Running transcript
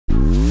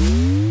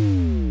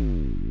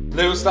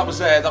Lewis, that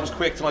was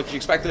quick tonight. Did you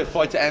expect the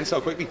fight to end so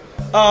quickly?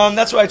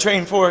 That's what I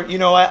trained for. You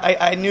know,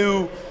 I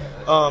knew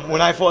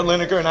when I fought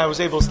Lineker and I was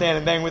able to stand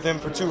and bang with him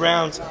for 2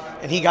 rounds,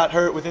 and he got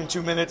hurt within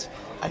 2 minutes.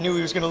 I knew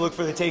he was going to look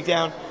for the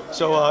takedown.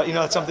 So you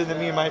know, it's something that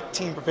me and my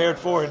team prepared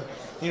for. And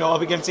you know,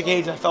 up against the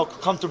cage, I felt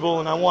comfortable,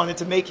 and I wanted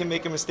to make him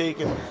make a mistake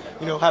and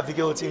you know, have the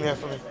guillotine there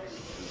for me.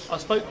 I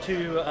spoke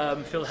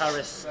to Phil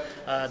Harris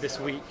this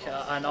week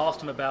and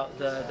asked him about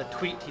the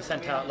tweet he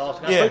sent out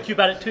last week. I spoke to you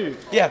about it too.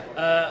 Yeah.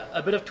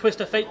 A bit of twist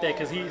of fate there,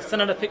 because he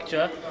sent out a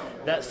picture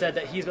that said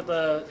that he's got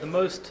the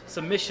most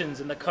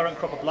submissions in the current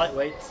crop of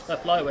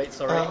flyweights,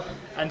 sorry.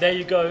 And there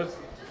you go,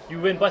 you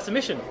win by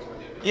submission.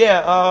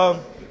 Yeah,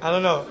 I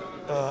don't know,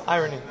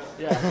 irony.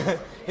 Yeah.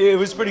 It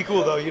was pretty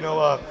cool though, you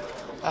know.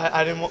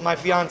 I didn't want my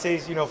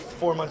fiance's, you know,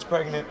 4 months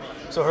pregnant,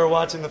 so her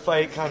watching the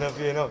fight kind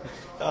of, you know,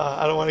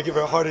 I don't want to give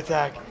her a heart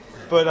attack.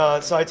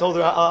 But so I told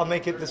her I'll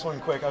make it this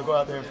one quick. I'll go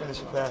out there and finish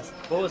it fast.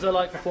 What was it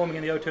like performing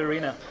in the O2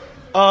 Arena?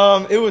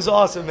 It was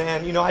awesome,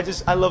 man. You know,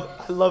 I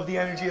love the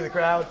energy of the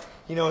crowd.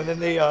 You know, and then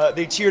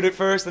they cheered at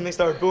first, and they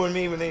started booing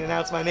me when they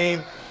announced my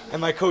name. And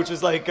my coach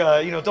was like,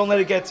 you know, don't let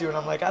it get to you. And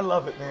I'm like, I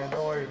love it, man.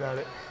 Don't worry about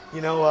it.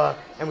 You know,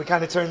 and we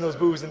kind of turned those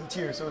boos into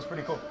cheers, so it was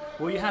pretty cool.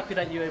 Were you happy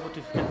that you were able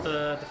to get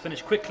the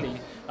finish quickly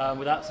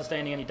without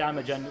sustaining any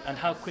damage? And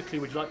how quickly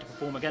would you like to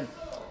perform again?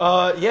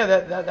 Yeah,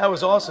 that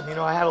was awesome. You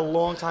know, I had a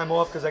long time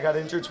off because I got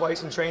injured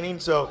twice in training,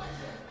 so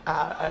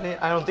I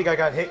don't think I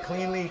got hit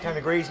cleanly. He kind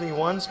of grazed me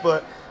once,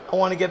 but I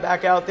want to get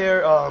back out there.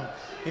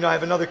 You know, I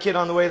have another kid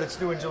on the way that's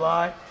due in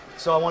July,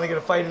 so I want to get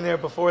a fight in there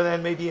before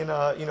then, maybe in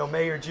you know,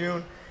 May or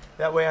June.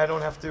 That way I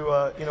don't have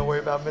to you know, worry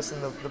about missing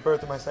the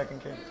birth of my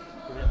second kid.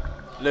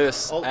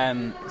 Lewis,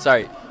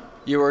 sorry,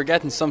 you were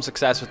getting some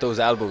success with those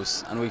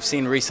elbows, and we've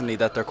seen recently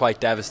that they're quite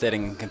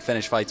devastating and can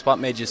finish fights. What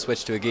made you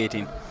switch to a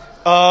guillotine?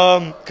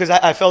 Because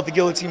I felt the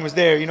guillotine was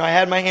there. You know, I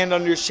had my hand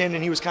under his chin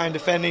and he was kind of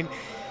defending.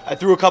 I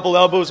threw a couple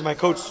elbows and my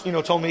coach, you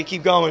know, told me to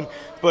keep going.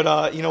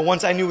 But, you know,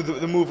 once I knew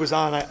the move was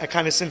on, I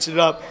kind of cinched it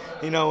up,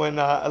 you know, and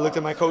I looked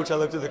at my coach, I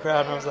looked at the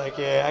crowd, and I was like,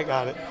 yeah, I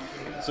got it.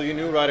 So you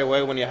knew right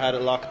away when you had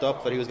it locked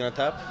up that he was going to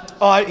tap?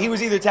 Oh, he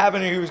was either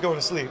tapping or he was going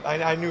to sleep.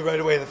 I knew right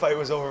away the fight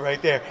was over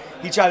right there.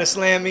 He tried to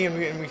slam me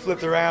and we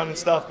flipped around and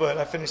stuff, but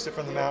I finished it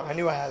from the mount. I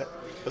knew I had it.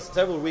 But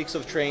several weeks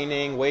of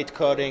training, weight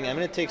cutting. I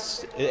mean,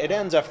 it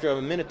ends after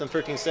a minute and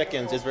 13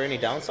 seconds. Is there any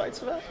downsides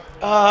to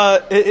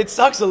that? It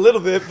sucks a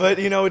little bit, but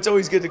you know, it's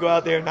always good to go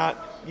out there and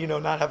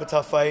not have a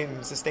tough fight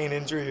and sustain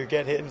injury or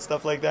get hit and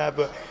stuff like that.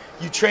 But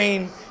you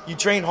train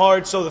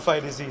hard, so the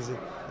fight is easy.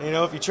 You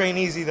know, if you train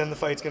easy, then the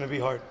fight's going to be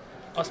hard.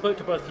 I spoke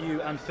to both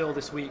you and Phil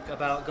this week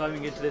about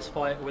going into this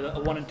fight with a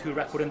 1-2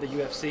 record in the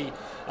UFC,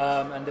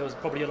 and there was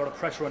probably a lot of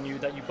pressure on you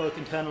that you both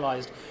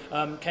internalized.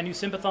 Can you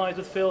sympathise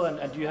with Phil,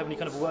 and do you have any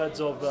kind of words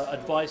of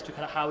advice to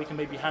kind of how he can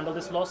maybe handle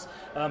this loss,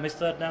 his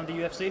third now in the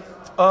UFC?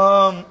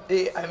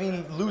 I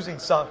mean, losing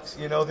sucks.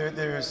 You know,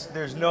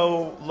 there's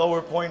no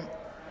lower point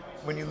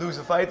when you lose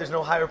a fight. There's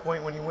no higher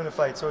point when you win a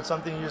fight. So it's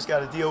something you just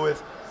got to deal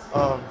with.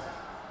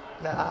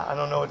 I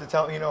don't know what to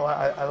tell. You know,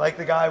 I like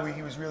the guy.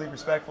 He was really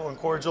respectful and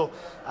cordial.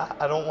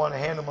 I don't want to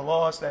hand him a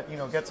loss that, you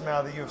know, gets him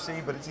out of the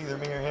UFC, but it's either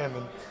me or him,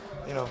 and,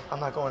 you know, I'm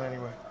not going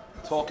anywhere.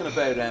 Talking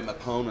about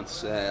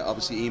opponents,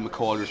 obviously Ian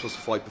McCall, you're supposed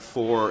to fight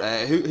before.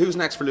 Who's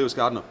next for Lewis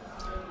Gaudinot?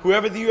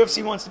 Whoever the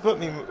UFC wants to put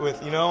me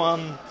with, you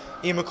know.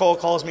 Ian McCall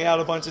calls me out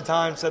a bunch of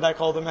times, said I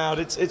called him out.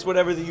 It's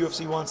whatever the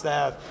UFC wants to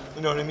have.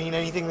 You know what I mean?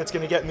 Anything that's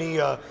going to get me,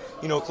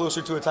 you know,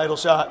 closer to a title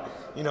shot.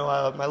 You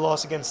know, my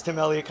loss against Tim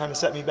Elliott kind of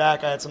set me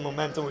back. I had some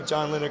momentum with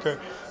John Lineker.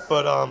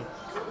 But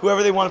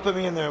whoever they want to put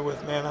me in there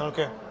with, man, I don't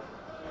care.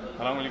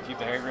 How long will you keep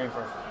the hair green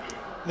for?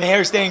 The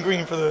hair's staying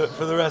green for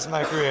the rest of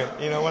my career.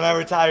 You know, when I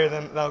retire,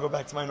 then I'll go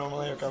back to my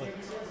normal hair color.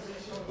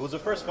 It was the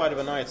first fight of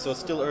a night, so it's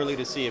still early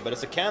to see it, but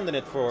it's a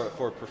candidate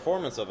for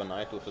performance of a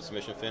night with a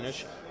submission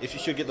finish. If you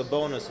should get the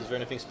bonus, is there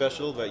anything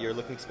special that you're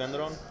looking to spend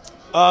it on?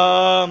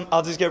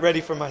 I'll just get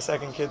ready for my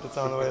second kid that's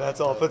on the way. That's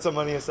all. Put some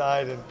money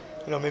aside and,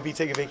 you know, maybe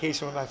take a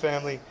vacation with my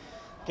family.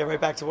 Get right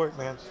back to work,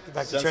 man. Get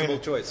back to training.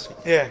 Sensible choice.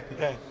 Yeah.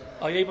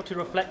 Are you able to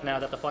reflect now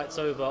that the fight's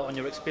over on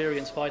your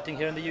experience fighting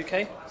here in the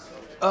UK?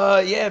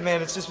 Yeah,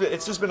 man. It's just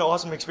been an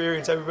awesome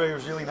experience. Everybody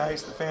was really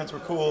nice. The fans were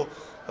cool.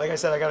 Like I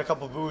said, I got a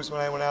couple of boos when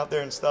I went out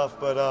there and stuff.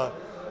 But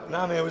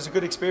nah, man, it was a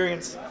good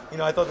experience. You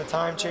know, I thought the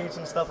time change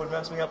and stuff would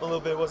mess me up a little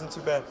bit. It wasn't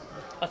too bad.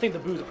 I think the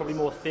boos are probably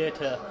more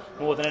theatre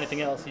more than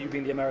anything else, you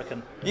being the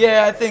American.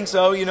 Yeah, I think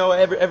so. You know,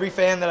 every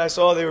fan that I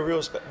saw, they were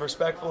real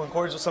respectful and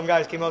cordial. Some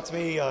guys came up to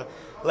me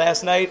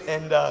last night,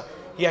 and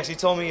he actually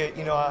told me,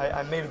 you know,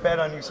 I made a bet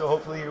on you, so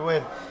hopefully you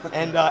win.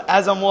 And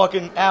as I'm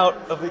walking out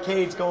of the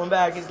cage going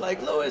back, he's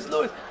like, Lewis,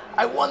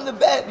 I won the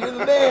bet. You're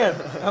the man.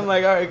 I'm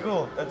like, all right,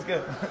 cool. That's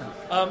good.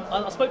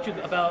 I spoke to you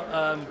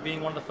about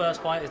being one of the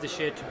first fighters this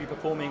year to be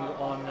performing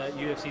on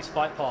UFC's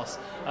Fight Pass.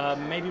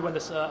 Maybe when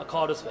this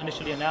card was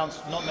initially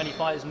announced, not many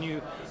fighters knew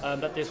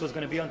that this was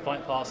going to be on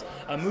Fight Pass.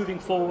 Moving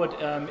forward,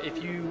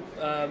 if you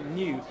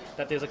knew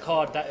that there's a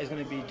card that is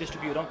going to be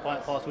distributed on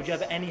Fight Pass, would you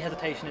have any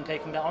hesitation in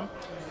taking that on?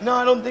 No,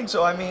 I don't think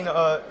so. I mean,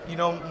 you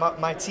know,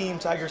 my team,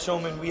 Tiger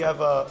Showman, we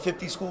have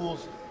 50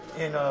 schools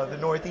in the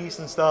Northeast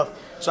and stuff.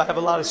 So I have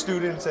a lot of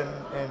students and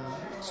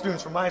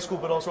students from my school,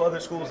 but also other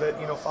schools that,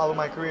 you know, follow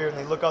my career and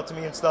they look up to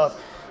me and stuff.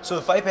 So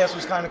the Fight Pass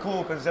was kind of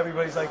cool because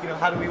everybody's like, you know,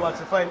 how do we watch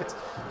the fight? It's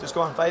just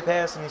go on Fight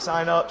Pass and you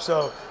sign up.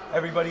 So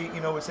everybody,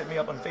 you know, was hitting me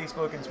up on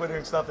Facebook and Twitter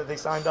and stuff that they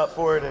signed up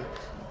for it, and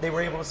they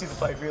were able to see the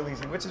fight real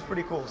easy, which is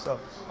pretty cool. So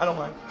I don't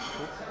mind.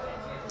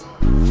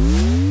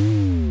 Cool.